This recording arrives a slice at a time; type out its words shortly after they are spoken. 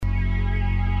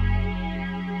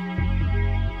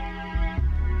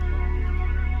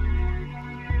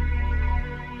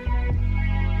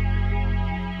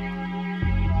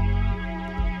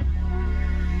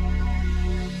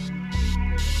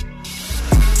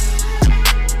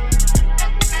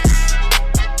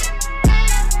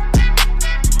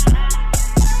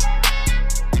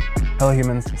Hello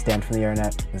humans, Stan from the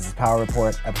internet. This is Power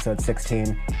Report, episode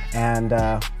 16, and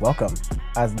welcome.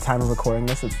 As the time of recording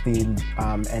this, it's the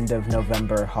end of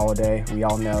November holiday. We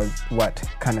all know what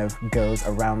kind of goes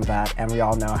around that, and we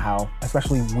all know how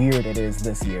especially weird it is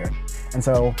this year. And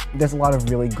so there's a lot of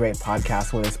really great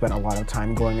podcasts where they spend a lot of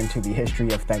time going into the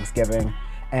history of Thanksgiving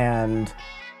and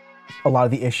a lot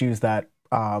of the issues that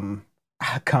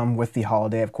come with the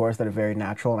holiday, of course, that are very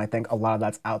natural, and I think a lot of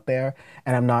that's out there,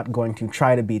 and I'm not going to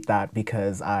try to beat that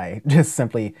because I just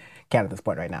simply can't at this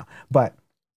point right now. But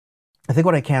I think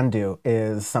what I can do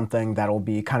is something that'll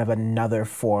be kind of another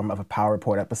form of a Power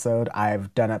Report episode.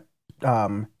 I've done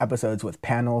episodes with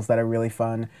panels that are really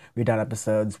fun. We've done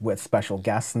episodes with special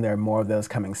guests, and there are more of those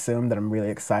coming soon that I'm really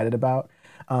excited about.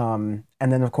 And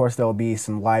then of course there'll be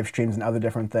some live streams and other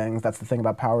different things. That's the thing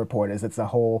about Power Report, is it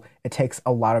takes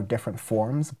a lot of different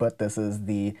forms, but this is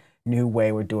the new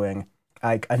way we're doing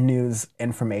like a news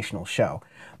informational show.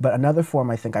 But another form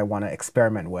I think I want to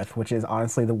experiment with, which is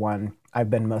honestly the one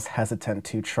I've been most hesitant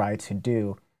to try to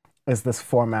do, is this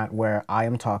format where I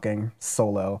am talking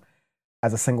solo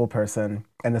as a single person,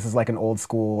 and this is like an old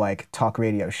school like talk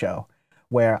radio show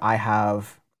where I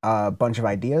have a bunch of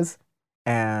ideas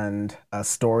and a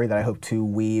story that I hope to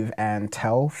weave and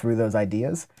tell through those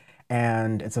ideas.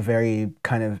 And it's a very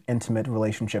kind of intimate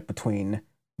relationship between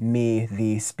me,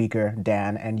 the speaker,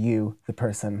 Dan, and you, the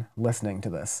person listening to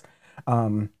this.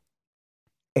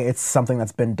 It's something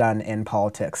that's been done in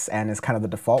politics and is kind of the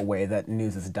default way that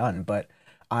news is done. But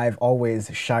I've always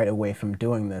shied away from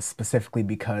doing this specifically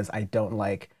because I don't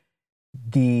like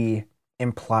the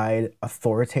implied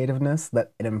authoritativeness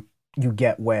that you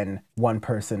get when one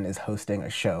person is hosting a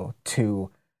show to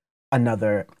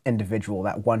another individual,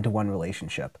 that one-to-one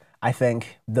relationship. I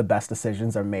think the best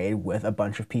decisions are made with a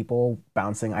bunch of people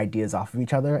bouncing ideas off of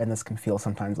each other, and this can feel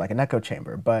sometimes like an echo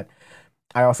chamber. But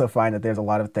I also find that there's a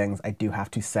lot of things I do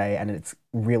have to say, and it's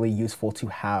really useful to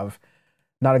have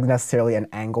not necessarily an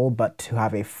angle, but to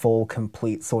have a full,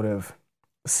 complete sort of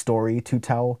story to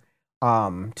tell.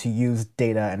 To use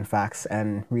data and facts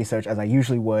and research as I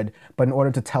usually would, but in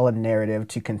order to tell a narrative,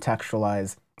 to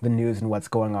contextualize the news and what's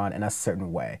going on in a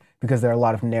certain way, because there are a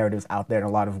lot of narratives out there and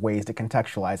a lot of ways to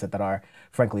contextualize it that are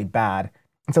frankly bad.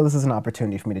 And so this is an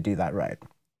opportunity for me to do that right.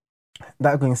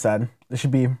 That being said, this should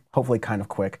be hopefully kind of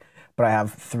quick, but I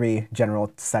have 3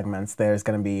 general segments. There's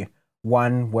going to be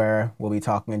one where we'll be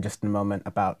talking in just a moment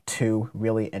about 2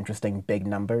 really interesting big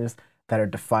numbers that are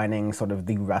defining sort of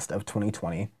the rest of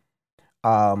 2020.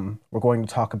 We're going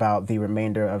to talk about the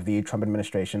remainder of the Trump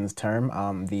administration's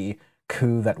term, the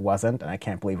coup that wasn't, and I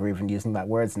can't believe we're even using that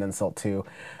word. It's an insult to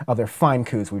other fine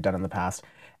coups we've done in the past.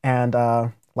 And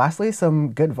lastly,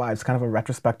 some good vibes, kind of a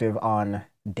retrospective on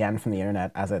Dan from the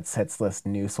internet as it hits this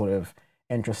new sort of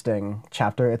interesting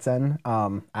chapter it's in.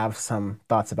 I have some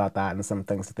thoughts about that and some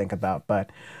things to think about, but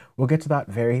we'll get to that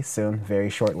very soon, very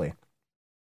shortly.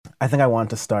 I think I want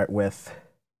to start with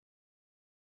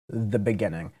the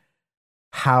beginning.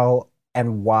 How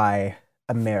and why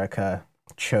America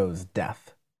chose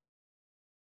death.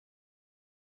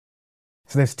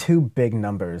 So there's 2 big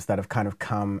numbers that have kind of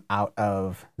come out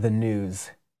of the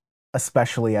news,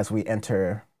 especially as we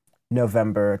enter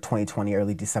November 2020,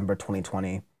 early December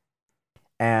 2020.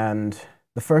 And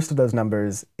the first of those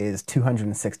numbers is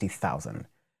 260,000.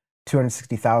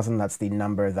 260,000, that's the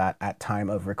number that at time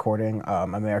of recording,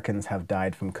 Americans have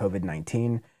died from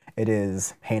COVID-19. It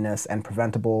is heinous and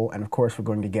preventable, and of course we're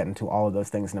going to get into all of those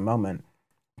things in a moment.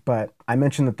 But I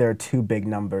mentioned that there are 2 big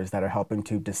numbers that are helping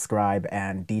to describe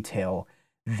and detail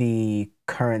the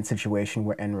current situation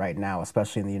we're in right now,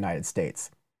 especially in the United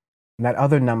States. And that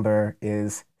other number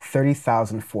is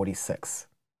 30,046.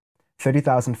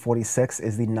 30,046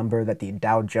 is the number that the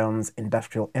Dow Jones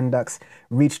Industrial Index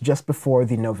reached just before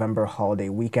the November holiday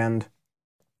weekend.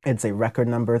 It's a record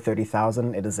number,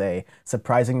 30,000. It is a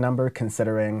surprising number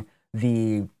considering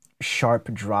the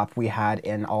sharp drop we had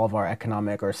in all of our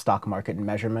economic or stock market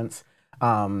measurements,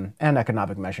 and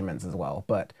economic measurements as well.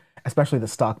 But especially the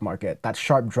stock market, that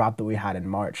sharp drop that we had in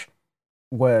March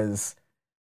was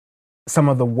some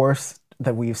of the worst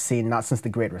that we've seen, not since the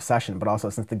Great Recession, but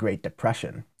also since the Great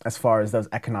Depression, as far as those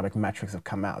economic metrics have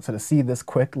come out. So to see this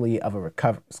quick of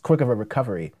a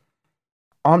recovery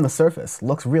on the surface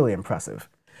looks really impressive.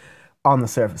 On the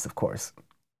surface, of course.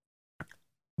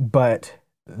 But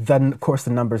then, of course,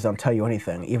 the numbers don't tell you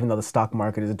anything, even though the stock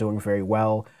market is doing very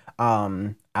well.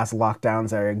 As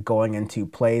lockdowns are going into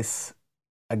place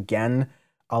again,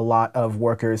 a lot of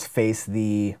workers face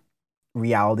the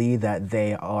reality that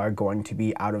they are going to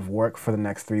be out of work for the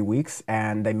next 3 weeks,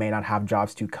 and they may not have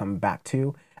jobs to come back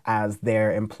to, as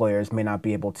their employers may not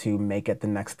be able to make it the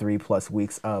next 3+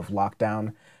 weeks of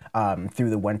lockdown. through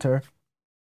the winter,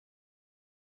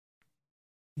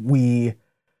 we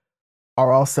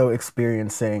are also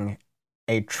experiencing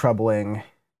a troubling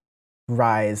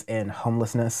rise in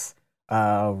homelessness,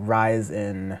 rise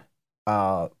in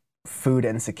food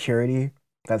insecurity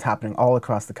that's happening all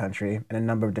across the country in a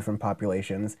number of different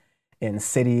populations, in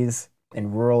cities,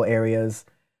 in rural areas,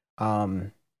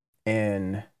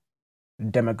 in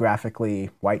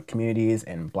demographically white communities,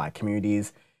 in Black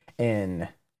communities, in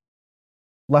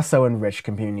less so in rich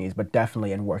communities, but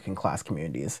definitely in working class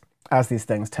communities, as these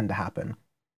things tend to happen.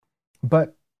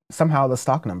 But somehow the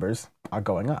stock numbers are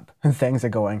going up and things are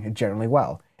going generally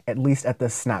well, at least at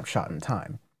this snapshot in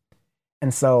time.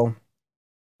 And so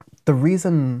the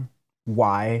reason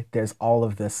why there's all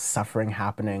of this suffering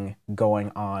happening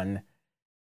going on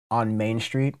Main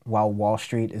Street while Wall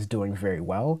Street is doing very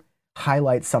well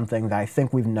highlights something that I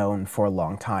think we've known for a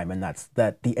long time, and that's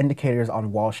that the indicators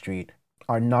on Wall Street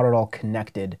are not at all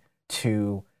connected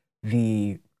to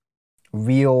the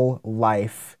real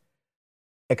life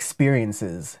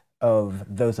experiences of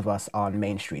those of us on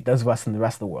Main Street, those of us in the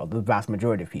rest of the world, the vast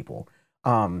majority of people,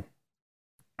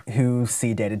 who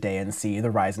see day to day and see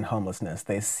the rise in homelessness.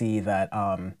 They see that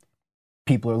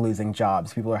people are losing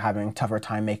jobs, people are having a tougher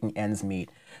time making ends meet,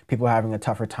 people are having a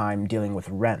tougher time dealing with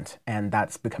rent, and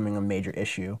that's becoming a major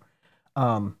issue.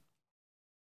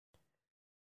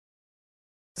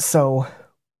 So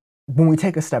when we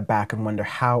take a step back and wonder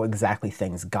how exactly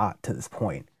things got to this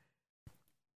point,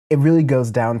 it really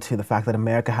goes down to the fact that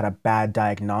America had a bad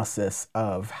diagnosis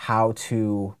of how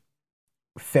to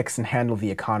fix and handle the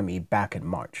economy back in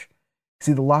March.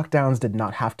 See, the lockdowns did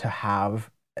not have to have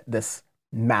this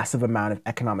massive amount of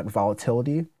economic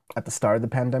volatility at the start of the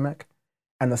pandemic,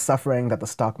 and the suffering that the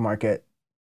stock market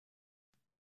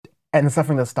ended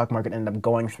up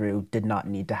going through did not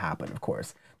need to happen, of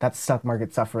course. That stock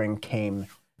market suffering came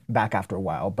back after a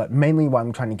while, but mainly what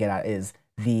I'm trying to get at is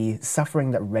the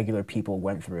suffering that regular people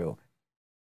went through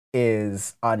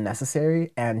is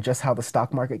unnecessary, and just how the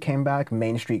stock market came back,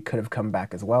 Main Street could have come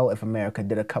back as well if America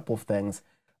did a couple of things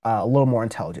a little more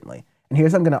intelligently. And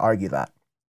here's how I'm going to argue that.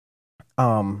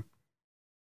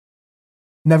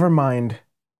 Never mind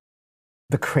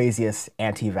the craziest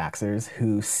anti-vaxxers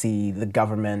who see the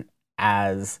government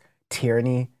as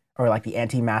tyranny, or like the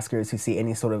anti-maskers who see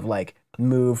any sort of like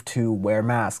move to wear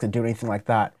masks and do anything like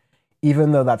that,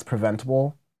 even though that's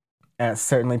preventable, and it's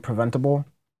certainly preventable,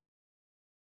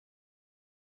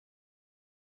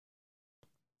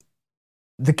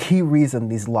 the key reason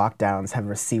these lockdowns have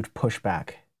received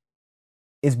pushback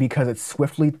is because it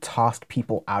swiftly tossed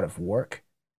people out of work,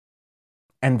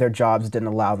 and their jobs didn't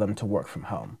allow them to work from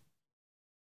home.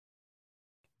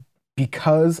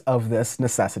 Because of this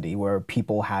necessity where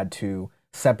people had to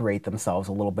separate themselves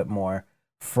a little bit more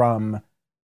from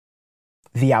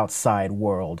the outside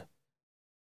world,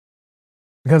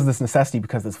 because of this necessity,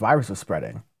 because this virus was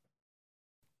spreading,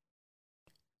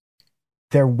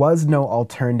 there was no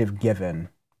alternative given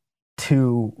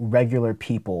to regular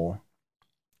people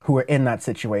who are in that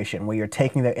situation where you're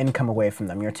taking their income away from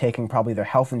them, you're taking probably their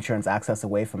health insurance access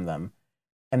away from them,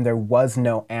 and there was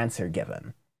no answer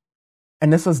given.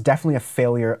 And this was definitely a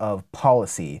failure of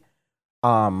policy,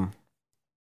 and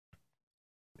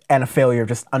a failure of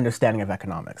just understanding of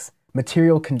economics.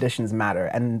 Material conditions matter,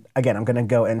 and again, I'm going to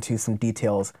go into some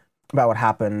details about what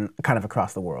happened kind of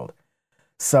across the world.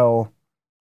 So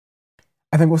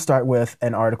I think we'll start with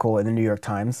an article in the New York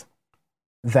Times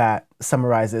that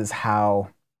summarizes how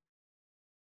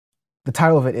the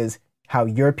title of it is How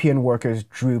European Workers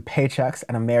Drew Paychecks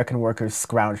and American Workers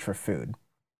Scrounged for Food.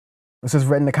 This was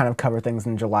written to kind of cover things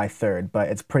on July 3rd, but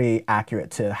it's pretty accurate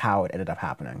to how it ended up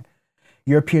happening.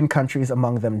 European countries,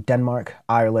 among them Denmark,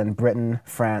 Ireland, Britain,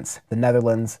 France, the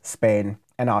Netherlands, Spain,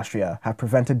 and Austria, have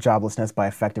prevented joblessness by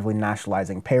effectively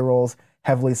nationalizing payrolls,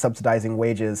 heavily subsidizing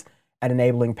wages, and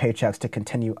enabling paychecks to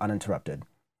continue uninterrupted.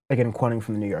 Again, quoting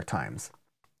from the New York Times.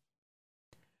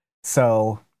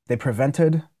 So they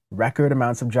prevented record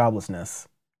amounts of joblessness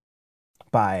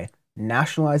by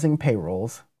nationalizing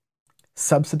payrolls,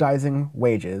 subsidizing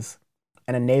wages,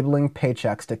 and enabling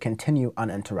paychecks to continue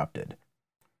uninterrupted.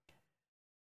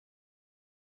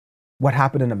 What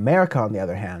happened in America, on the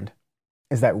other hand,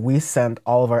 is that we sent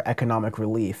all of our economic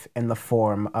relief in the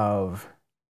form of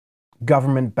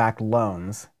government-backed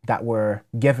loans that were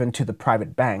given to the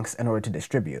private banks in order to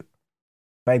distribute.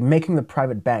 By making the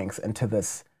private banks into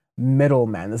this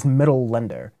middleman, this middle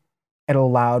lender, it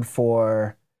allowed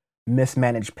for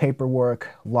mismanaged paperwork,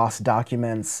 lost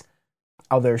documents,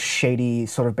 other shady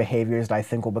sort of behaviors that I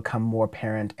think will become more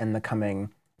apparent in the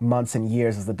coming months and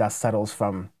years as the dust settles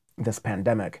from this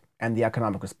pandemic and the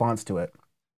economic response to it,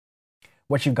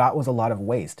 What you got was a lot of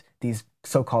waste. These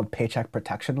so-called paycheck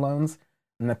protection loans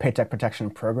and the paycheck protection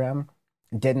program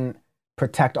didn't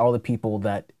protect all the people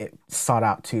that it sought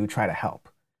out to try to help.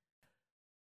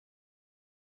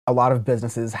 A lot of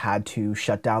businesses had to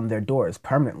shut down their doors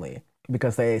permanently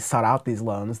because they sought out these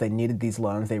loans, they needed these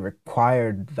loans, they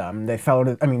required them. They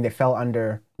fell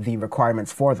under the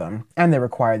requirements for them, and they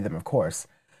required them, of course.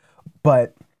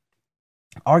 But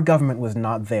our government was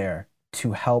not there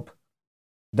to help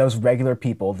those regular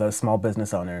people, those small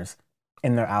business owners,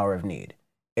 in their hour of need.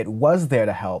 It was there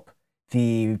to help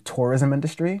the tourism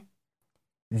industry,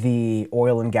 the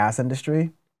oil and gas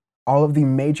industry, all of the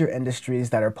major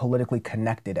industries that are politically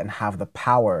connected and have the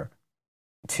power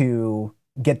to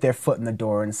get their foot in the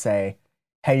door and say,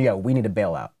 hey, yo, we need a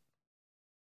bailout.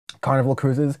 Carnival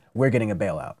Cruises, we're getting a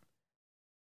bailout.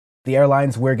 The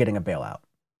airlines, we're getting a bailout.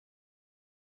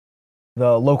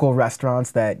 The local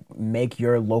restaurants that make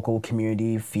your local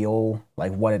community feel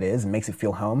like what it is, makes it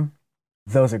feel home,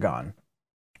 those are gone.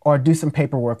 Or do some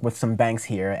paperwork with some banks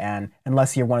here, and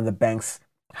unless you're one of the bank's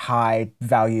high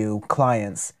value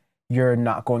clients, you're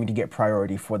not going to get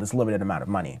priority for this limited amount of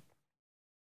money.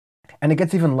 And it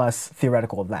gets even less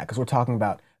theoretical than that, because we're talking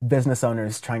about business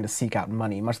owners trying to seek out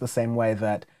money, much the same way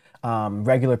that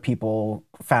regular people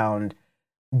found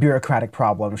bureaucratic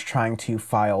problems trying to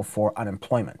file for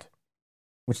unemployment,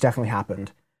 which definitely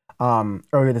happened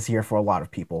earlier this year for a lot of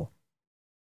people.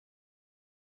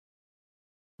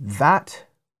 That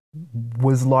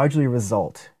was largely a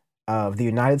result of the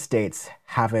United States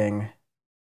having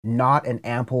not an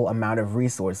ample amount of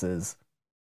resources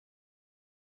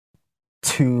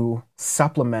to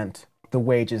supplement the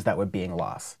wages that were being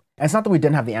lost. And it's not that we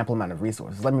didn't have the ample amount of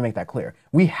resources. Let me make that clear.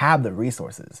 We have the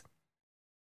resources.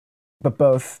 But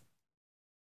both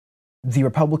the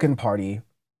Republican Party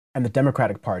and the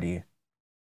Democratic Party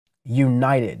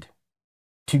united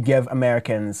to give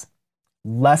Americans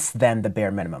less than the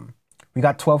bare minimum. We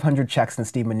got 1,200 checks and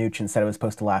Steve Mnuchin said it was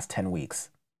supposed to last 10 weeks.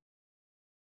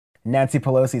 Nancy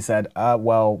Pelosi said,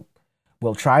 well,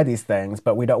 we'll try these things,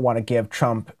 but we don't want to give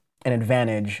Trump an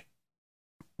advantage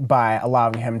by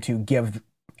allowing him to give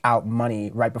out money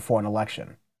right before an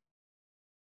election.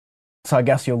 So I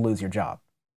guess you'll lose your job.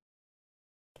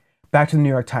 Back to the New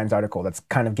York Times article that's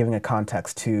kind of giving a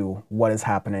context to what is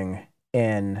happening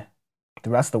in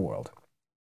the rest of the world.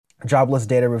 Jobless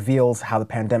data reveals how the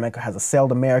pandemic has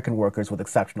assailed American workers with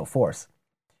exceptional force.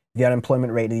 The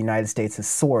unemployment rate in the United States has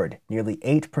soared nearly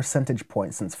 8 percentage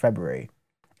points since February.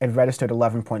 It registered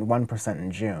 11.1%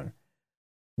 in June,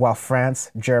 while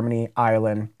France, Germany,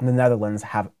 Ireland, and the Netherlands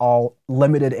have all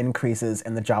limited increases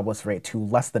in the jobless rate to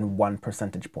less than 1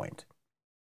 percentage point.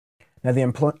 Now,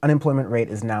 the unemployment rate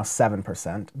is now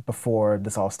 7%. Before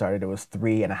this all started, it was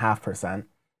 3.5%.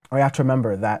 We have to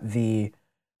remember that the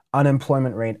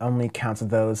unemployment rate only counts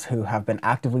those who have been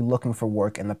actively looking for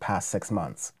work in the past 6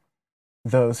 months.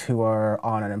 Those who are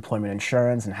on unemployment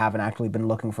insurance and haven't actually been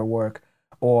looking for work,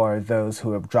 or those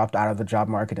who have dropped out of the job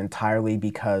market entirely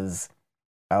because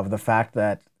of the fact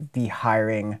that the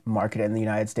hiring market in the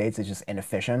United States is just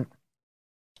inefficient,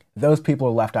 those people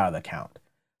are left out of the count.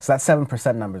 So that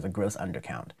 7% number is a gross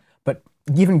undercount. But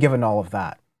even given all of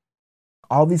that,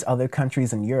 all these other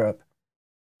countries in Europe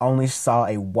only saw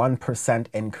a 1%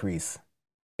 increase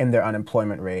in their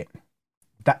unemployment rate.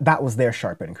 That was their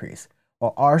sharp increase.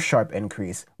 While our sharp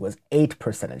increase was 8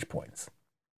 percentage points.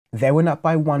 They went up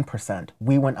by 1%,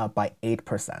 we went up by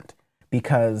 8%.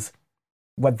 Because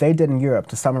what they did in Europe,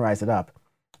 to summarize it up,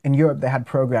 in Europe they had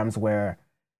programs where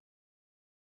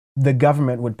the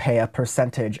government would pay a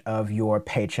percentage of your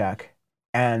paycheck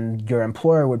and your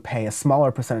employer would pay a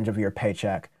smaller percentage of your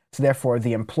paycheck. So therefore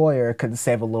the employer could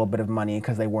save a little bit of money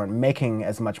because they weren't making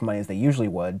as much money as they usually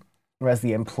would, whereas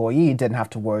the employee didn't have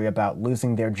to worry about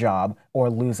losing their job or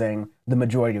losing the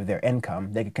majority of their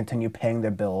income. They could continue paying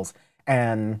their bills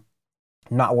and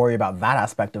not worry about that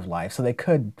aspect of life. So they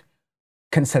could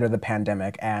consider the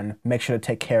pandemic and make sure to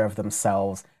take care of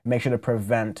themselves, make sure to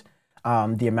prevent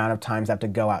the amount of times they have to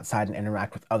go outside and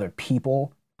interact with other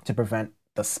people to prevent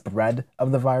the spread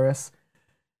of the virus.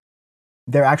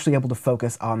 They're actually able to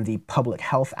focus on the public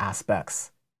health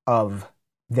aspects of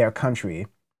their country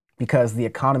because the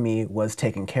economy was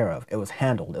taken care of. It was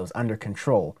handled. It was under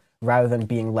control rather than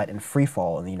being let in free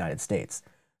fall in the United States.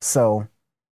 So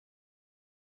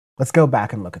let's go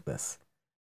back and look at this.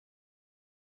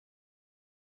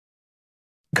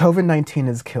 COVID-19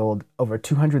 has killed over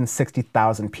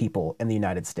 260,000 people in the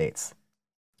United States.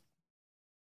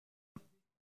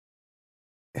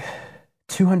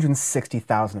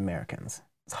 260,000 Americans.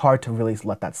 It's hard to really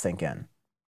let that sink in.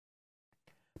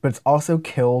 But it's also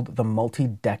killed the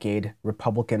multi-decade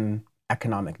Republican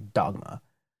economic dogma.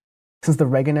 Since the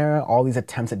Reagan era, all these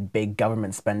attempts at big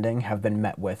government spending have been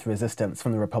met with resistance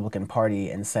from the Republican Party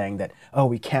in saying that, oh,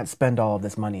 we can't spend all of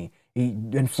this money.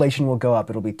 Inflation will go up.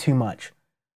 It'll be too much.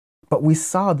 But we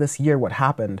saw this year what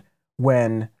happened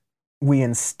when we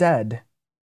instead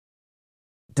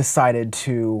decided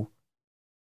to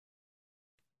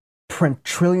print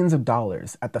trillions of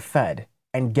dollars at the Fed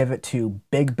and give it to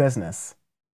big business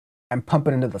and pump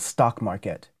it into the stock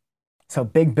market. So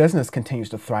big business continues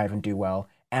to thrive and do well.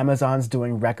 Amazon's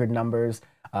doing record numbers,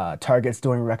 Target's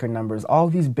doing record numbers. All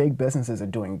these big businesses are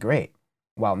doing great.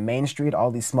 While Main Street,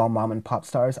 all these small mom and pop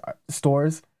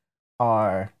stores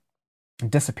are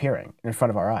disappearing in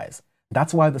front of our eyes.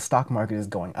 That's why the stock market is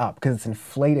going up, because it's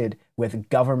inflated with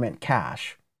government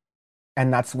cash.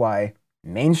 And that's why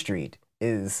Main Street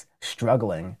is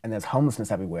struggling and there's homelessness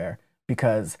everywhere,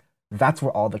 because that's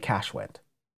where all the cash went.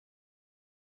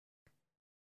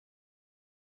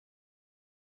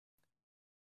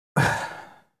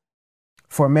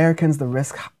 For Americans, the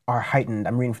risks are heightened.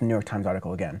 I'm reading from the New York Times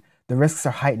article again. The risks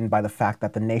are heightened by the fact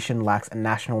that the nation lacks a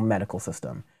national medical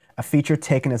system, a feature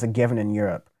taken as a given in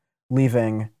Europe,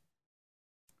 leaving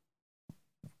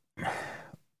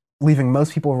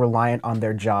most people reliant on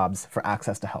their jobs for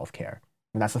access to healthcare.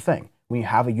 And that's the thing. When you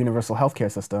have a universal healthcare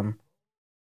system,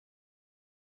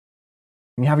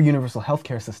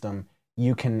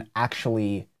 you can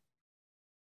actually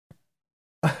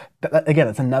again,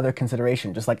 it's another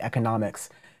consideration, just like economics,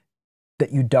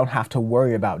 that you don't have to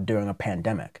worry about during a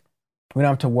pandemic. We don't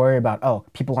have to worry about, oh,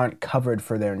 people aren't covered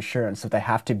for their insurance, so if they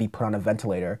have to be put on a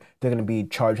ventilator, they're going to be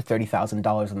charged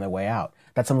 $30,000 on their way out.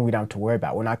 That's something we don't have to worry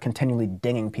about. We're not continually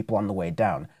dinging people on the way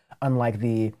down, unlike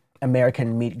the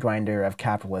American meat grinder of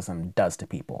capitalism does to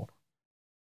people.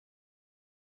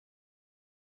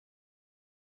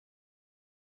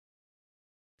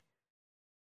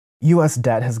 US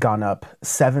debt has gone up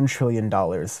 $7 trillion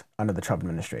under the Trump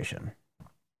administration.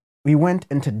 We went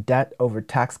into debt over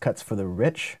tax cuts for the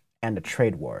rich and a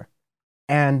trade war,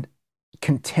 and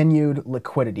continued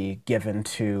liquidity given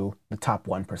to the top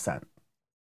 1%.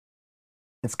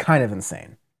 It's kind of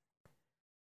insane.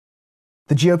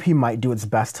 The GOP might do its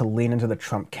best to lean into the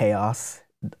Trump chaos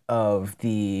of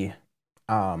the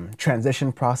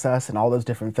transition process and all those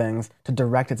different things to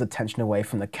direct its attention away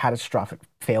from the catastrophic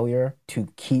failure to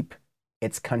keep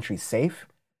its country safe.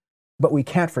 But we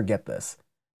can't forget this,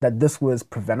 that this was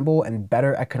preventable, and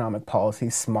better economic policy,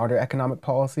 smarter economic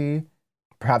policy,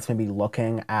 perhaps maybe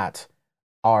looking at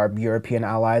our European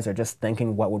allies or just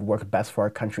thinking what would work best for our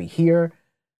country here.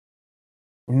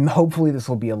 Hopefully this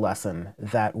will be a lesson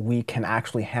that we can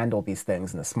actually handle these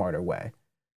things in a smarter way.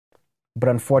 But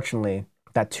unfortunately,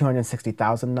 that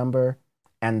 260,000 number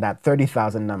and that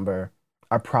 30,000 number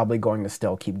are probably going to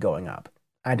still keep going up.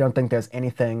 I don't think there's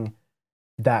anything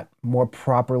that more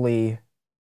properly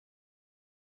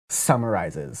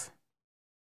summarizes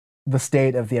the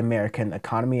state of the American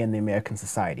economy and the American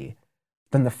society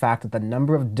than the fact that the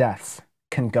number of deaths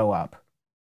can go up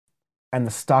and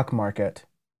the stock market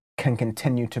can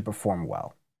continue to perform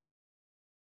well.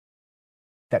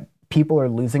 That people are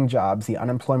losing jobs, the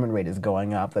unemployment rate is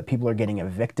going up, that people are getting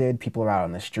evicted, people are out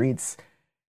on the streets,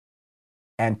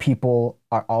 and people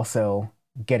are also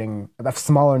getting, a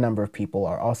smaller number of people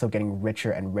are also getting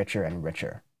richer and richer and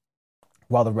richer,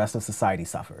 while the rest of society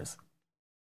suffers.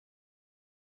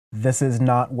 This is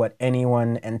not what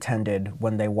anyone intended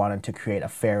when they wanted to create a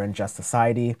fair and just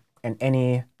society, and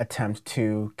any attempt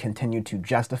to continue to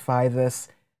justify this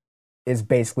is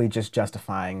basically just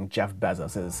justifying Jeff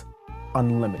Bezos's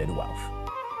unlimited wealth.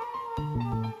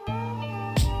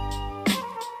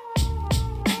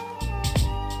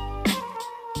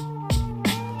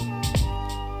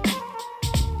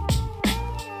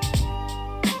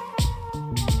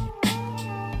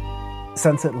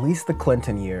 Since at least the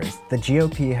Clinton years, the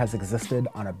GOP has existed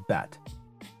on a bet.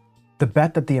 The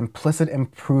bet that the implicit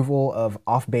approval of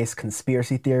off-base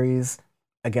conspiracy theories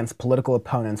against political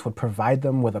opponents would provide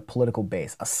them with a political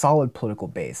base, a solid political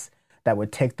base, that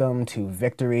would take them to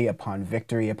victory upon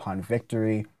victory upon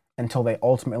victory until they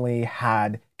ultimately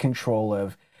had control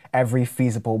of every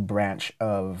feasible branch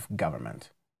of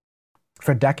government.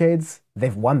 For decades,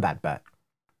 they've won that bet.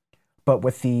 But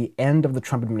with the end of the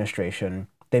Trump administration,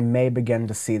 they may begin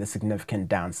to see the significant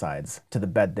downsides to the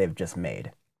bet they've just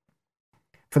made.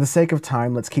 For the sake of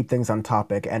time, let's keep things on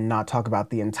topic and not talk about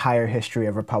the entire history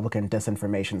of Republican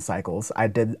disinformation cycles. I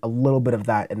did a little bit of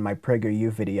that in my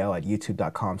PragerU video at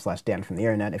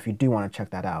youtube.com/DanFromTheInternet if you do want to check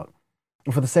that out.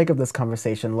 And for the sake of this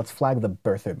conversation, let's flag the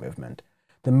birther movement,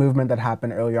 the movement that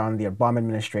happened earlier on in the Obama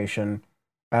administration,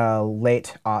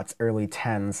 late aughts, early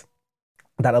tens,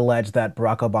 that alleged that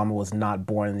Barack Obama was not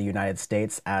born in the United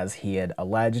States as he had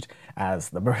alleged, as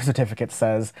the birth certificate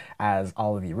says, as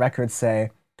all of the records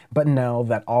say. But no,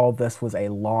 that all of this was a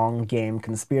long game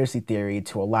conspiracy theory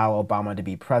to allow Obama to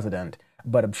be president,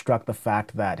 but obstruct the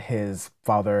fact that his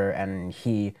father and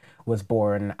he was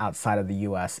born outside of the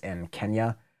US in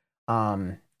Kenya,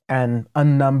 and a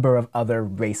number of other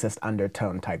racist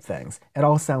undertone type things. It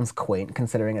all sounds quaint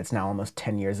considering it's now almost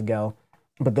 10 years ago,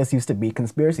 but this used to be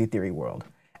conspiracy theory world.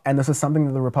 And this is something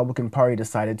that the Republican Party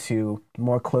decided to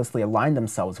more closely align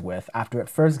themselves with after at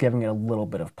first giving it a little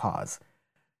bit of pause.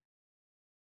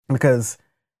 Because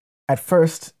at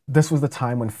first, this was the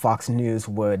time when Fox News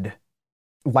would,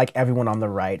 like everyone on the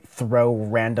right, throw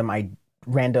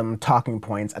random talking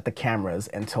points at the cameras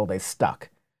until they stuck.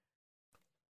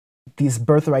 These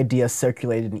birther ideas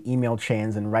circulated in email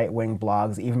chains and right-wing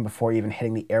blogs even before even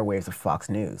hitting the airwaves of Fox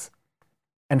News.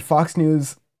 And Fox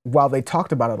News, while they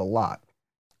talked about it a lot,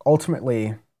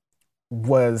 ultimately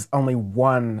was only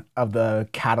one of the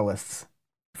catalysts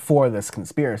for this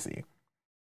conspiracy.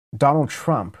 Donald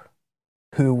Trump,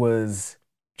 who was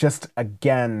just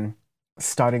again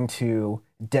starting to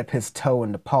dip his toe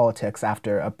into politics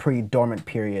after a pretty dormant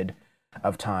period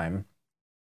of time,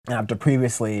 after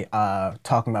previously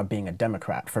talking about being a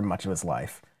Democrat for much of his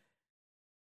life,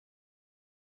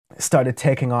 started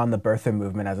taking on the birther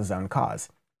movement as his own cause.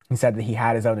 He said that he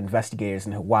had his own investigators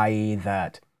in Hawaii,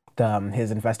 that his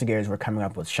investigators were coming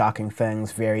up with shocking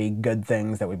things, very good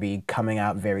things that would be coming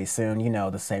out very soon. You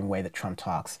know, the same way that Trump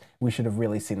talks. We should have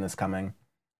really seen this coming.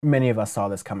 Many of us saw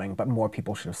this coming, but more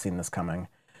people should have seen this coming.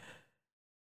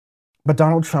 But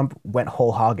Donald Trump went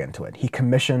whole hog into it. He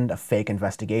commissioned a fake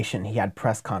investigation. He had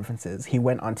press conferences. He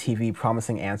went on TV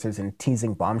promising answers and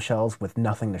teasing bombshells with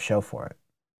nothing to show for it.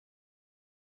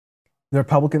 The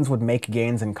Republicans would make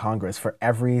gains in Congress for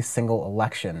every single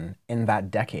election in that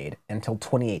decade until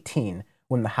 2018,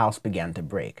 when the House began to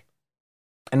break.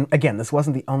 And again, this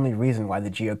wasn't the only reason why the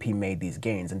GOP made these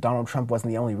gains, and Donald Trump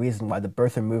wasn't the only reason why the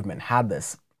birther movement had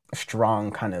this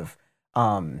strong kind of,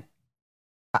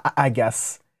 I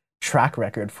guess, track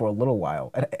record for a little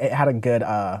while. It had a good,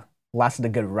 lasted a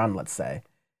good run, let's say.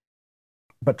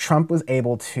 But Trump was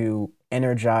able to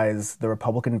energize the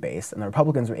Republican base, and the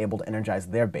Republicans were able to energize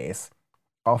their base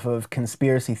off of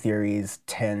conspiracy theories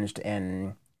tinged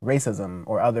in racism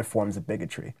or other forms of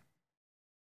bigotry.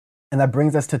 And that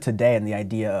brings us to today and the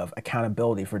idea of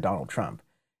accountability for Donald Trump.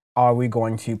 Are we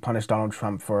going to punish Donald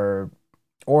Trump for,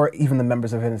 or even the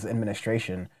members of his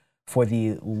administration, for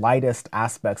the lightest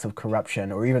aspects of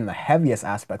corruption or even the heaviest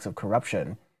aspects of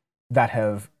corruption that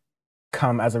have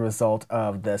come as a result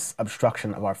of this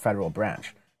obstruction of our federal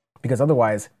branch? Because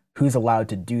otherwise, who's allowed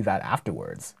to do that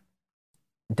afterwards?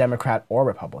 Democrat or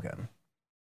Republican.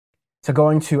 So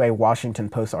going to a Washington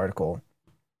Post article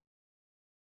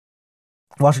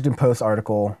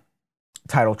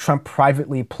titled, "Trump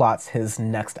Privately Plots His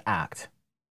Next Act."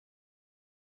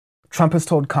 Trump has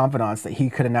told confidants that he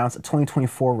could announce a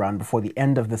 2024 run before the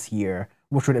end of this year,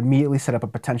 which would immediately set up a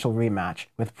potential rematch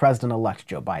with President-elect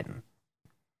Joe Biden.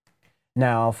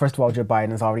 Now, first of all, Joe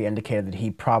Biden has already indicated that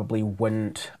he probably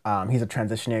wouldn't, he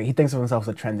thinks of himself as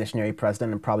a transitionary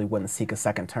president and probably wouldn't seek a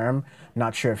second term.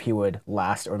 Not sure if he would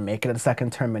last or make it a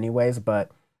second term anyways,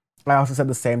 but I also said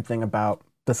the same thing about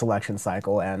this election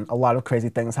cycle, and a lot of crazy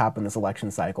things happen this election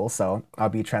cycle, so I'll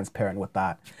be transparent with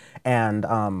that. And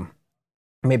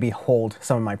maybe hold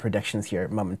some of my predictions here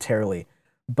momentarily.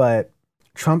 But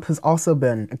Trump has also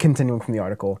been, continuing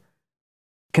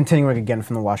again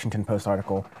from the Washington Post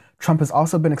article, Trump has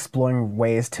also been exploring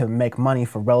ways to make money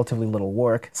for relatively little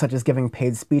work, such as giving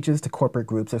paid speeches to corporate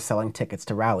groups or selling tickets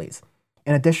to rallies.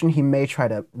 In addition, he may try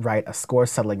to write a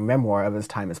score-settling memoir of his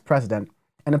time as president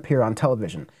and appear on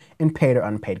television, in paid or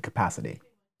unpaid capacity.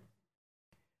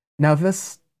 Now,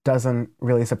 this doesn't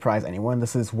really surprise anyone.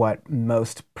 This is what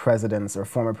most presidents or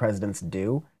former presidents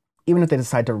do. Even if they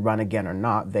decide to run again or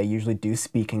not, they usually do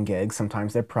speaking gigs.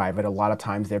 Sometimes they're private. A lot of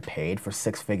times they're paid for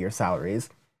six-figure salaries.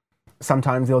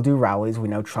 Sometimes they'll do rallies. We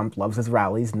know Trump loves his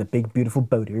rallies and the big, beautiful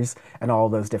boaters and all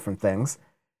those different things.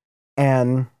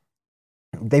 And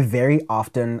they very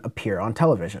often appear on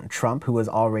television. Trump, who was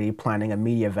already planning a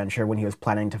media venture when he was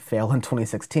planning to fail in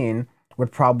 2016,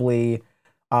 would probably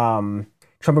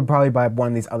buy one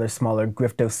of these other smaller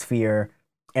griftosphere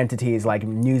entities like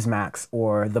Newsmax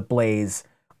or The Blaze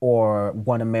or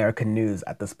One American News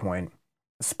at this point,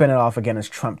 spin it off again as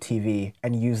Trump TV,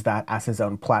 and use that as his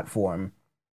own platform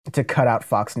to cut out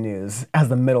Fox News as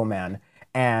the middleman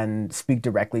and speak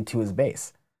directly to his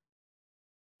base.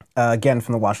 Again,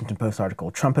 from the Washington Post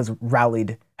article, Trump has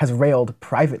railed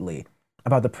privately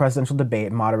about the presidential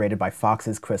debate moderated by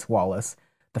Fox's Chris Wallace,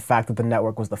 the fact that the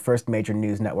network was the first major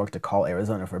news network to call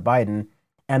Arizona for Biden,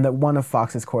 and that one of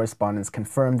Fox's correspondents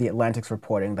confirmed the Atlantic's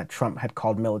reporting that Trump had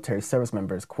called military service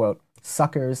members, quote,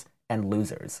 suckers and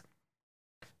losers.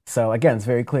 So again, it's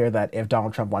very clear that if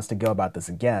Donald Trump wants to go about this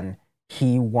again,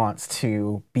 he wants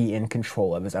to be in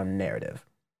control of his own narrative.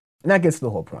 And that gets to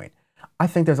the whole point. I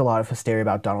think there's a lot of hysteria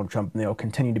about Donald Trump, and there will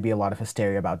continue to be a lot of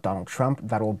hysteria about Donald Trump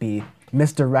that will be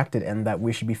misdirected, in that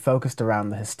we should be focused around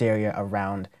the hysteria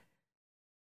around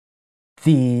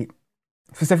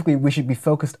specifically, we should be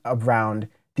focused around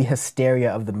the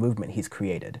hysteria of the movement he's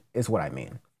created, is what I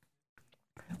mean.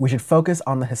 We should focus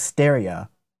on the hysteria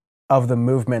of the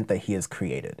movement that he has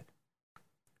created.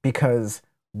 Because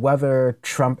whether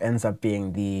Trump ends up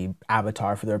being the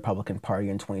avatar for the Republican Party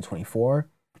in 2024,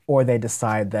 or they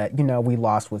decide that, you know, we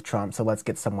lost with Trump, so let's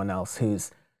get someone else who's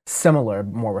similar,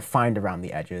 more refined around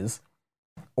the edges,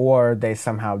 or they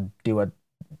somehow do a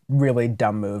really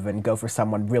dumb move and go for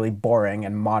someone really boring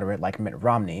and moderate like Mitt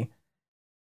Romney,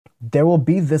 there will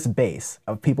be this base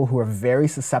of people who are very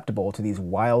susceptible to these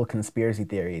wild conspiracy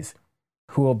theories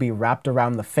who will be wrapped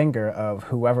around the finger of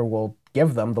whoever will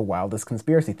give them the wildest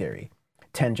conspiracy theory,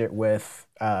 tinge it with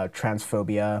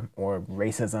transphobia or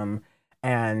racism,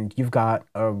 and you've got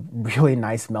a really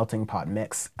nice melting pot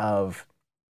mix of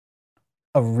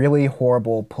a really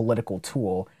horrible political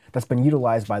tool that's been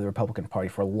utilized by the Republican Party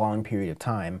for a long period of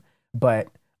time, but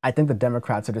I think the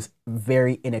Democrats are just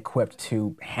very inequipped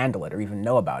to handle it or even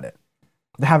know about it.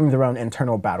 They're having their own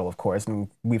internal battle, of course, and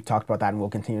we've talked about that and we'll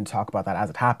continue to talk about that as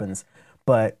it happens,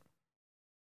 but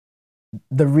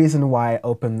the reason why I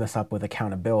open this up with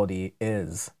accountability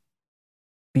is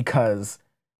because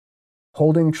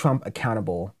holding Trump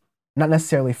accountable, not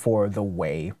necessarily for the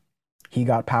way he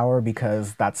got power,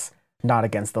 because that's not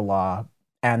against the law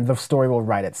and the story will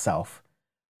write itself,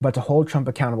 but to hold Trump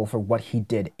accountable for what he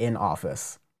did in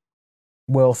office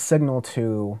will signal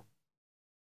to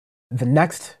the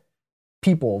next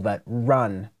people that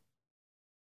run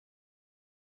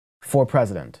for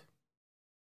president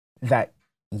that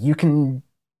you can,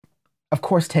 of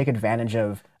course, take advantage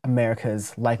of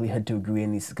America's likelihood to agree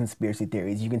in these conspiracy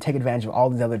theories. You can take advantage of all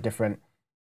these other different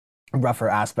rougher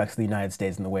aspects of the United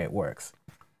States and the way it works.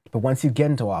 But once you get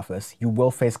into office, you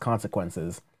will face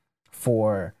consequences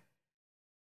for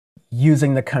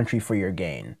using the country for your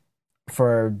gain,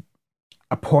 for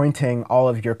appointing all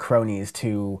of your cronies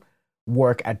to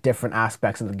work at different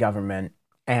aspects of the government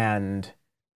and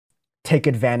take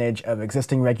advantage of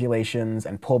existing regulations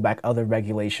and pull back other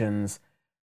regulations,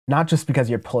 not just because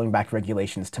you're pulling back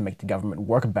regulations to make the government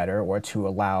work better or to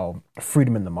allow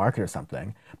freedom in the market or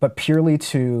something, but purely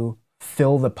to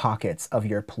fill the pockets of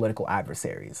your political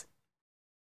adversaries.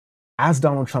 As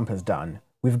Donald Trump has done,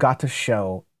 we've got to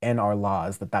show in our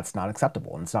laws that that's not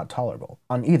acceptable and it's not tolerable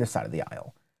on either side of the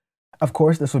aisle. Of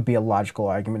course, this would be a logical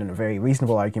argument and a very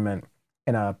reasonable argument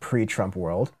in a pre-Trump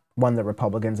world, one that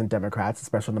Republicans and Democrats,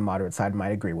 especially on the moderate side, might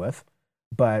agree with.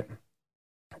 But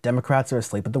Democrats are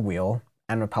asleep at the wheel,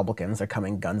 and Republicans are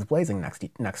coming guns blazing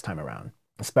next time around,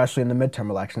 especially in the midterm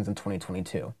elections in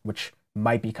 2022, which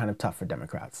might be kind of tough for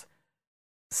Democrats.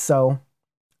 So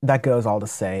that goes all to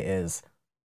say is,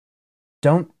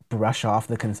 don't brush off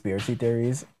the conspiracy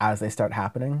theories as they start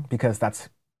happening, because that's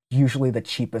usually the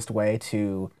cheapest way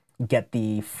to get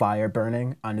the fire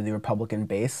burning under the Republican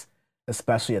base,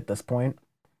 especially at this point.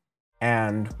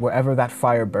 And wherever that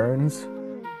fire burns,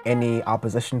 any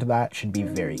opposition to that should be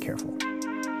very careful.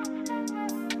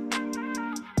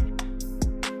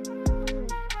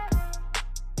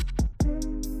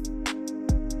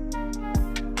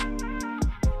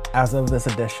 As of this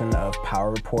edition of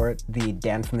Power Report, the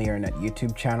Dan from the Internet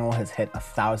YouTube channel has hit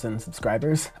 1,000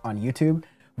 subscribers on YouTube,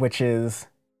 which is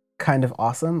kind of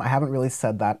awesome. I haven't really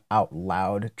said that out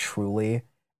loud, truly,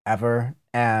 ever,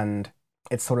 and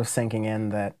it's sort of sinking in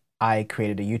that I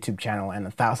created a YouTube channel and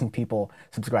 1,000 people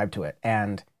subscribe to it.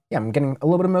 And yeah, I'm getting a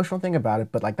little bit emotional thinking about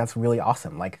it, but like, that's really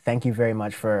awesome. Like, thank you very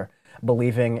much for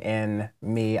believing in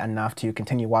me enough to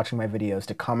continue watching my videos,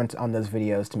 to comment on those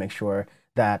videos, to make sure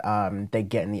that they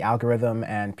get in the algorithm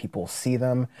and people see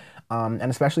them, and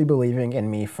especially believing in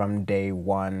me from day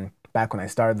one, back when I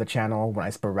started the channel, when I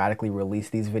sporadically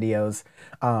released these videos.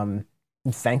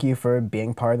 Thank you for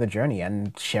being part of the journey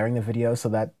and sharing the videos so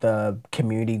that the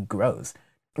community grows.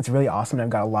 It's really awesome. I've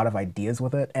got a lot of ideas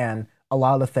with it, and a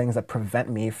lot of the things that prevent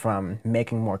me from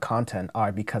making more content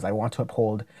are because I want to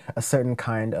uphold a certain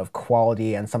kind of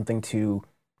quality and something to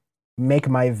make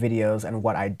my videos and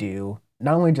what I do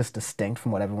not only just distinct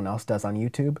from what everyone else does on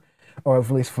YouTube, or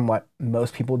at least from what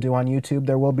most people do on YouTube.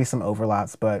 There will be some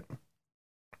overlaps, but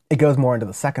it goes more into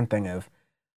the second thing of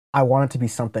I want it to be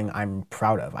something I'm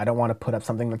proud of. I don't want to put up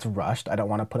something that's rushed. I don't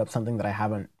want to put up something that I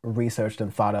haven't researched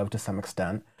and thought of to some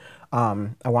extent. I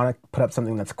want to put up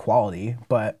something that's quality,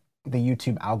 but the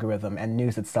YouTube algorithm and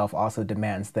news itself also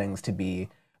demands things to be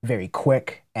very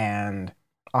quick and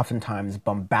oftentimes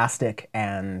bombastic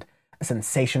and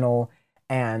sensational.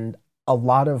 And a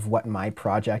lot of what my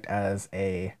project as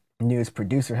a news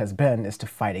producer has been is to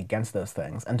fight against those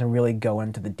things and to really go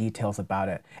into the details about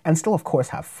it and still, of course,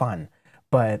 have fun.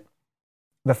 But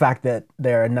the fact that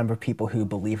there are a number of people who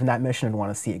believe in that mission and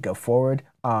want to see it go forward,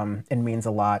 it means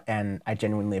a lot, and I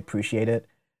genuinely appreciate it.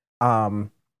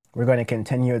 Um, we're going to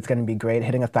continue. It's going to be great.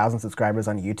 Hitting 1,000 subscribers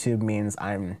on YouTube means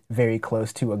I'm very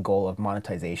close to a goal of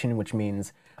monetization, which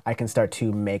means I can start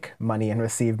to make money and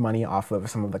receive money off of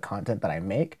some of the content that I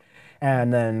make.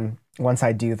 And then once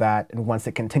I do that, and once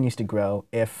it continues to grow,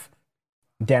 if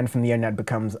Dan from the Internet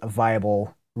becomes a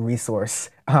viable resource,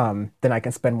 then I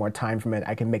can spend more time from it.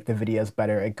 I can make the videos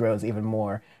better. It grows even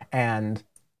more. And,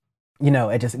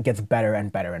 it just gets better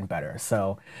and better and better.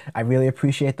 So I really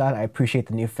appreciate that. I appreciate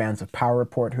the new fans of Power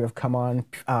Report who have come on,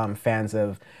 fans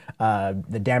of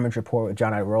The Damage Report with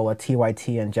John Irola,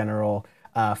 TYT in general,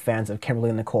 fans of Kimberly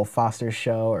and Nicole Foster's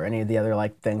show, or any of the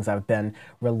other things I've been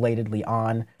relatedly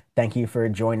on. Thank you for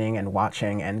joining and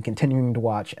watching and continuing to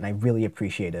watch, and I really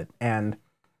appreciate it. And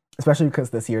especially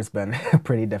because this year's been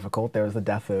pretty difficult. There was the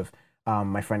death of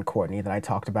my friend Courtney that I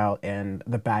talked about in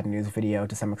the bad news video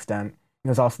to some extent. There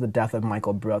was also the death of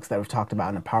Michael Brooks that we've talked about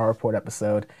in a Power Report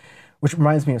episode, which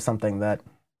reminds me of something that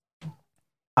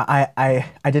I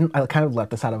kind of left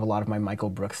this out of a lot of my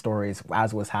Michael Brooks stories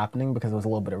as was happening because it was a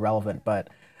little bit irrelevant, but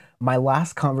my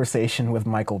last conversation with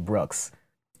Michael Brooks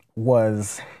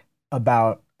was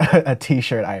about a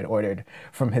t-shirt I had ordered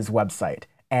from his website,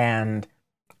 and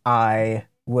I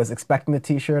was expecting the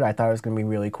t-shirt. I thought it was going to be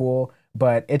really cool,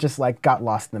 but it just got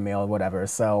lost in the mail or whatever.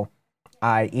 So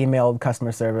I emailed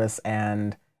customer service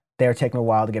and they were taking a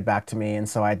while to get back to me. And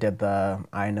so I did the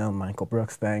I know Michael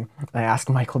Brooks thing. I asked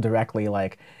Michael directly,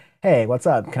 hey, what's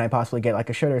up? Can I possibly get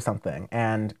a shirt or something?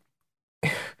 And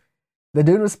the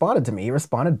dude responded to me. He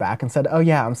responded back and said, oh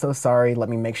yeah, I'm so sorry. Let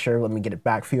me make sure. Let me get it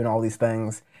back for you and all these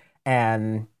things.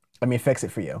 And let me fix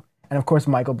it for you. And of course,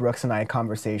 Michael Brooks and I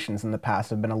conversations in the past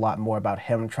have been a lot more about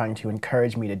him trying to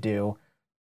encourage me to do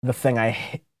the thing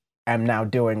I am now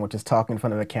doing, which is talking in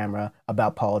front of a camera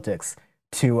about politics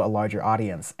to a larger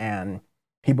audience. And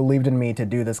he believed in me to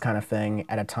do this kind of thing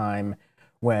at a time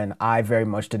when I very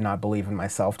much did not believe in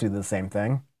myself to do the same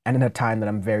thing, and in a time that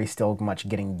I'm very still much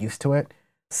getting used to it.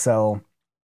 So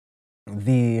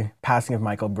the passing of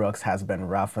Michael Brooks has been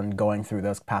rough, and going through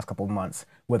those past couple of months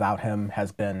without him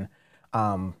has been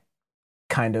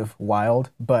kind of wild.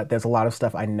 But there's a lot of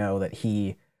stuff I know that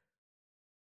he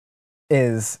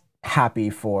is happy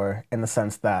for, in the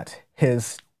sense that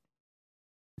his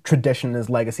tradition, his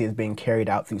legacy is being carried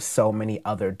out through so many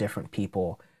other different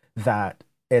people that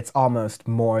it's almost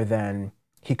more than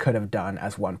he could have done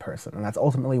as one person. And that's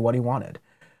ultimately what he wanted.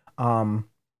 But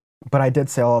I did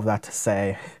say all of that to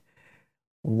say,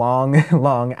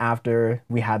 long after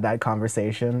we had that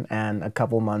conversation, and a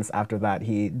couple months after that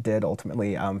he did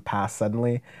ultimately pass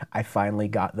suddenly, I finally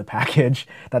got the package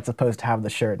that's supposed to have the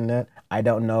shirt in it. I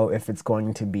don't know if it's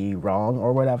going to be wrong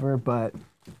or whatever, but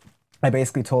I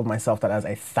basically told myself that as a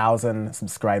 1,000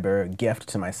 subscriber gift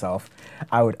to myself,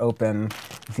 I would open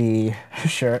the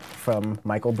shirt from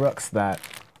Michael Brooks that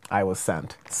I was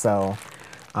sent. So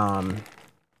how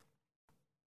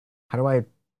do I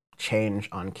change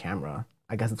on camera?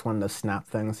 I guess it's one of those snap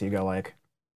things. So you go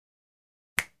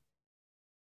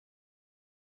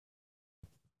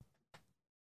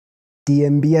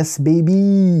DMBS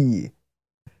baby.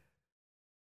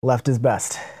 Left is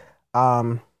best.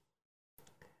 Wow,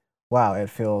 it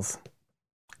feels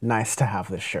nice to have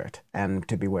this shirt and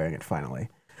to be wearing it finally.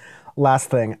 Last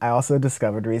thing, I also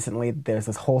discovered recently there's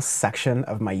this whole section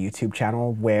of my YouTube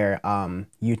channel where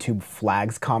YouTube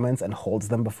flags comments and holds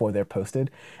them before they're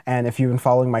posted. And if you've been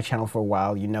following my channel for a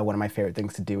while, you know one of my favorite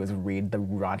things to do is read the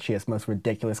raunchiest, most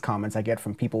ridiculous comments I get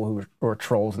from people who are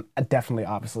trolls and definitely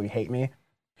obviously hate me.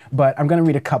 But I'm going to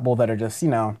read a couple that are just,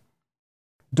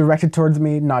 directed towards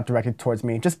me, not directed towards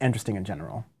me, just interesting in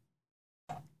general.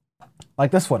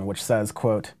 Like this one, which says,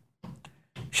 quote,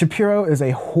 Shapiro is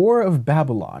a whore of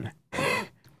Babylon.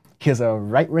 He is a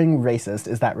right-wing racist.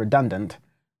 Is that redundant?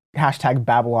 Hashtag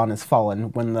Babylon is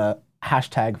fallen when the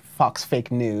hashtag Fox fake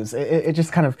news. It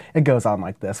just kind of, it goes on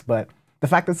like this. But the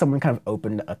fact that someone kind of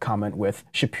opened a comment with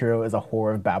Shapiro is a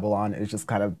whore of Babylon is just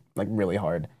kind of really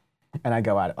hard. And I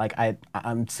go at it.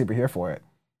 I'm super here for it.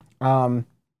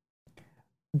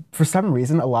 For some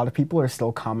reason, a lot of people are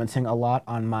still commenting a lot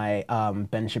on my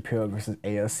Ben Shapiro versus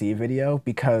AOC video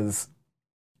because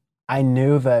I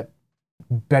knew that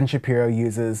Ben Shapiro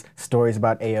uses stories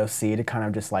about AOC to kind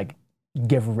of just like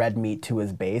give red meat to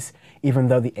his base, even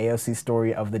though the AOC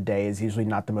story of the day is usually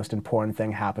not the most important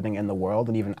thing happening in the world.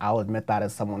 And even I'll admit that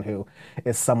as someone who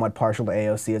is somewhat partial to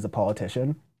AOC as a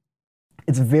politician.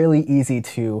 It's very easy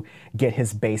to get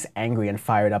his base angry and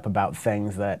fired up about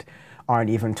things that aren't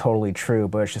even totally true,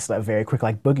 but it's just a very quick,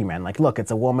 like, boogeyman. Like, look,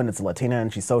 it's a woman, it's a Latina,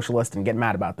 and she's socialist, and get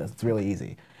mad about this. It's really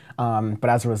easy. But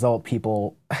as a result,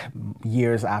 people,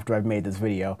 years after I've made this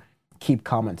video, keep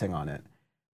commenting on it,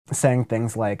 saying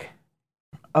things like,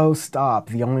 oh, stop.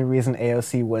 The only reason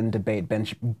AOC wouldn't debate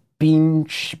Ben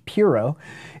Shapiro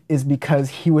is because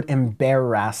he would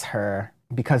embarrass her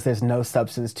because there's no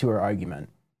substance to her argument.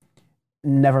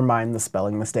 Never mind the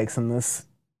spelling mistakes in this.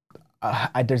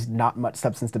 There's not much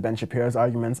substance to Ben Shapiro's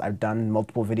arguments. I've done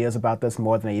multiple videos about this,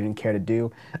 more than I even care to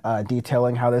do,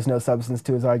 detailing how there's no substance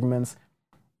to his arguments.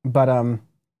 But,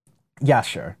 yeah,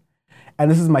 sure. And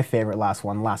this is my favorite last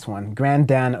one. Grand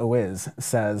Dan Oiz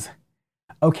says,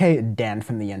 okay, Dan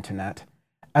from the internet.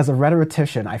 As a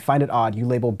rhetorician, I find it odd you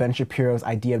label Ben Shapiro's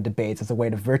idea of debates as a way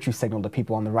to virtue signal to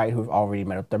people on the right who have already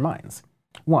made up their minds.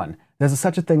 1. There's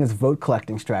such a thing as vote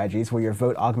collecting strategies where your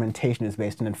vote augmentation is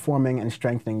based on informing and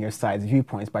strengthening your side's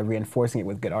viewpoints by reinforcing it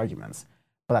with good arguments.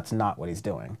 But that's not what he's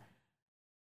doing.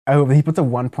 Oh, he puts a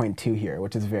 1.2 here,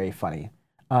 which is very funny.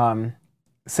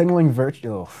 Signaling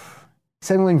virtue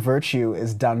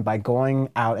is done by going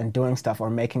out and doing stuff or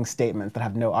making statements that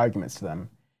have no arguments to them,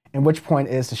 in which point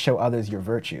is to show others your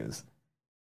virtues.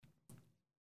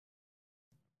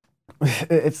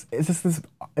 It's just this.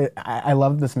 I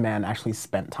love this man actually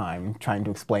spent time trying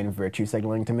to explain virtue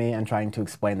signaling to me and trying to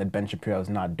explain that Ben Shapiro is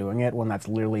not doing it when that's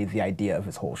literally the idea of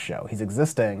his whole show. He's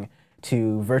existing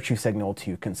to virtue signal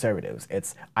to conservatives.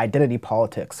 It's identity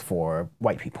politics for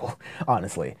white people,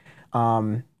 honestly.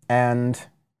 And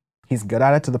he's good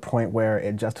at it to the point where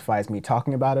it justifies me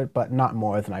talking about it, but not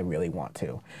more than I really want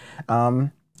to.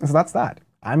 So that's that.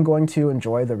 I'm going to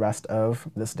enjoy the rest of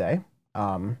this day.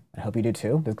 I hope you do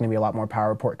too. There's going to be a lot more Power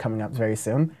Report coming up very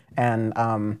soon. And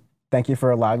thank you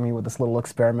for allowing me with this little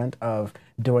experiment of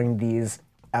doing these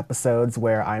episodes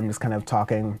where I'm just kind of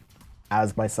talking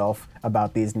as myself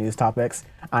about these news topics.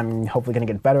 I'm hopefully going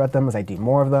to get better at them as I do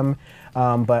more of them.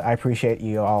 But I appreciate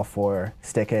you all for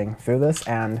sticking through this.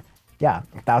 And yeah,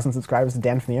 1,000 subscribers to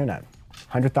Dan from the Internet.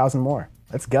 100,000 more.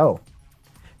 Let's go.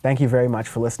 Thank you very much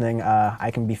for listening.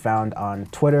 I can be found on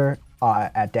Twitter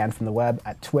at Dan from the Web,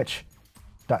 at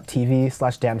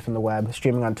twitch.tv/Dan from the Web,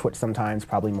 streaming on Twitch sometimes,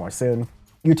 probably more soon.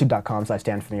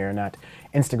 YouTube.com/Dan from the Internet,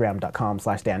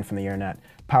 Instagram.com/Dan from the Internet.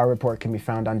 Power Report can be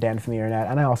found on Dan from the Internet,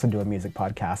 and I also do a music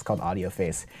podcast called Audio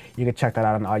Face. You can check that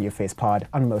out on Audio Face Pod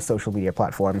on most social media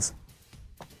platforms.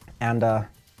 And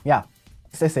yeah,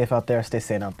 stay safe out there, stay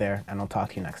sane out there, and I'll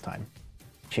talk to you next time.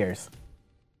 Cheers.